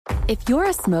If you're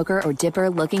a smoker or dipper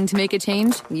looking to make a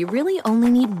change, you really only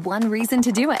need one reason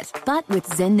to do it. But with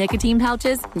Zyn nicotine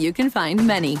pouches, you can find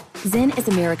many. Zyn is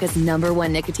America's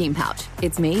 #1 nicotine pouch.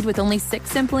 It's made with only 6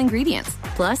 simple ingredients.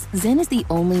 Plus, Zyn is the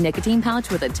only nicotine pouch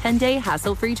with a 10-day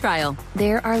hassle-free trial.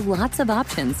 There are lots of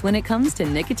options when it comes to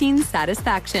nicotine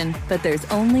satisfaction, but there's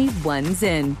only one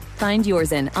Zyn. Find your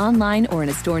Zyn online or in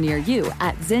a store near you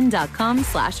at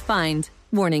zyn.com/find.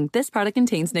 Warning, this product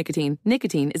contains nicotine.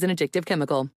 Nicotine is an addictive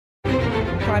chemical.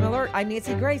 Crime Alert, I'm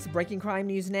Nancy Grace. Breaking crime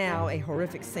news now. A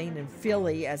horrific scene in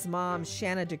Philly as mom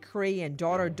Shanna Decree and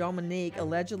daughter Dominique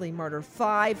allegedly murdered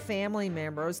 5 family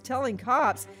members, telling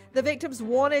cops the victims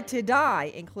wanted to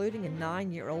die, including a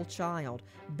 9-year-old child,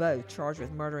 both charged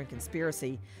with murder and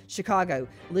conspiracy. Chicago,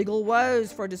 legal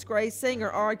woes for disgraced singer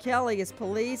R. Kelly as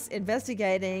police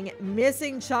investigating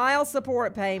missing child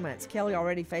support payments. Kelly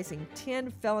already facing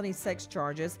 10 felony sex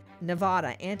charges.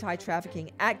 Nevada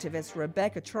anti-trafficking activist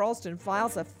Rebecca Charleston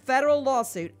files a federal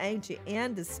lawsuit aimed to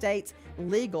end the state's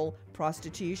legal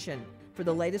prostitution. For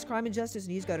the latest crime and justice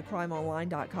news, go to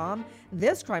crimeonline.com.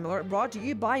 This Crime Alert brought to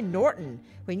you by Norton.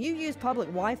 When you use public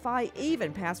Wi-Fi,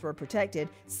 even password protected,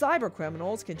 cyber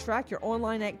criminals can track your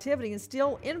online activity and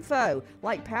steal info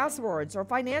like passwords or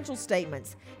financial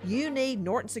statements. You need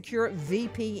Norton Secure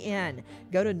VPN.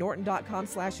 Go to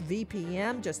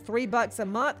norton.com/VPN, just $3 a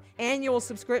month, annual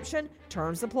subscription,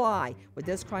 terms apply. With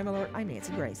this Crime Alert, I'm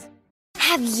Nancy Grace.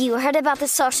 Have you heard about the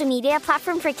social media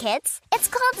platform for kids? It's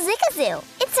called Zigazoo.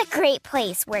 It's a great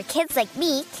place where kids like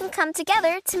me can come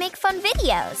together to make fun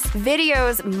videos.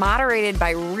 Videos moderated by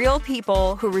real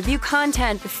people who review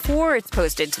content before it's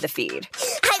posted to the feed.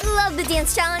 I love the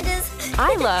dance challenges.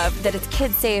 I love that it's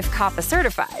kid-safe, COPPA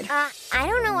certified. I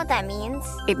don't know what that means.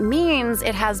 It means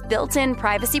it has built-in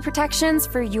privacy protections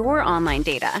for your online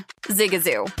data.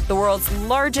 Zigazoo, the world's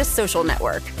largest social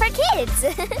network. For kids.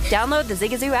 Download the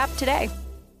Zigazoo app today.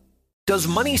 Does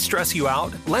money stress you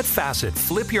out? Let Facet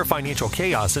flip your financial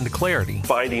chaos into clarity.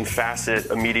 Finding Facet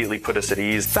immediately put us at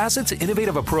ease. Facet's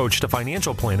innovative approach to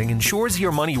financial planning ensures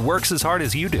your money works as hard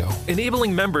as you do,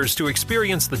 enabling members to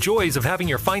experience the joys of having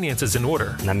your finances in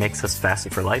order. And that makes us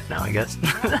Facet for life now, I guess.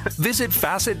 Visit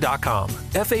Facet.com,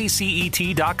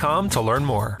 FACET.com to learn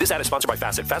more. This ad is sponsored by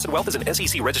Facet. Facet Wealth is an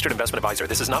SEC registered investment advisor.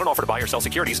 This is not an offer to buy or sell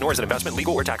securities, nor is it investment,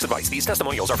 legal, or tax advice. These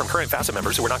testimonials are from current Facet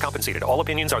members who are not compensated. All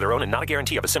opinions are their own and not a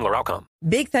guarantee of a similar outcome.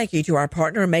 Big thank you to our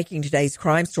partner making today's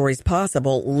crime stories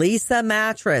possible, Leesa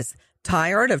Mattress.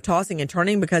 Tired of tossing and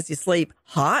turning because you sleep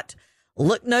hot?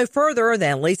 Look no further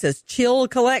than Leesa's Chill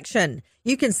Collection.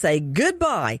 You can say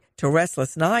goodbye to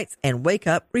restless nights and wake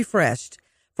up refreshed.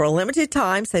 For a limited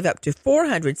time, save up to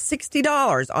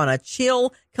 $460 on a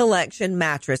Chill Collection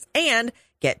mattress and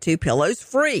get 2 pillows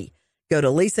free. Go to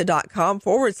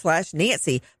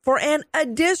Leesa.com/Nancy for an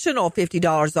additional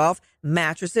 $50 off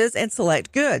mattresses and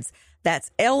select goods.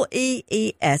 That's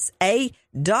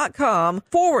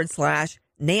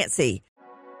LEESA.com/Nancy.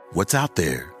 What's out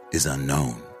there is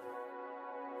unknown.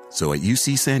 So at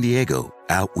UC San Diego,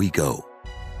 out we go.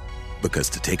 Because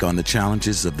to take on the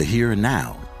challenges of the here and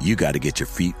now, you got to get your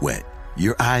feet wet,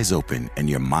 your eyes open, and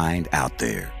your mind out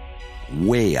there.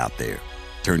 Way out there.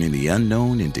 Turning the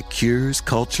unknown into cures,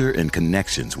 culture, and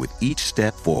connections with each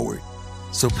step forward.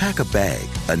 So pack a bag,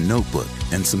 a notebook,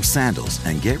 and some sandals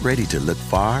and get ready to look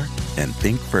far and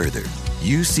think further.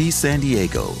 UC San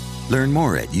Diego. Learn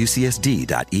more at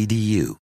ucsd.edu.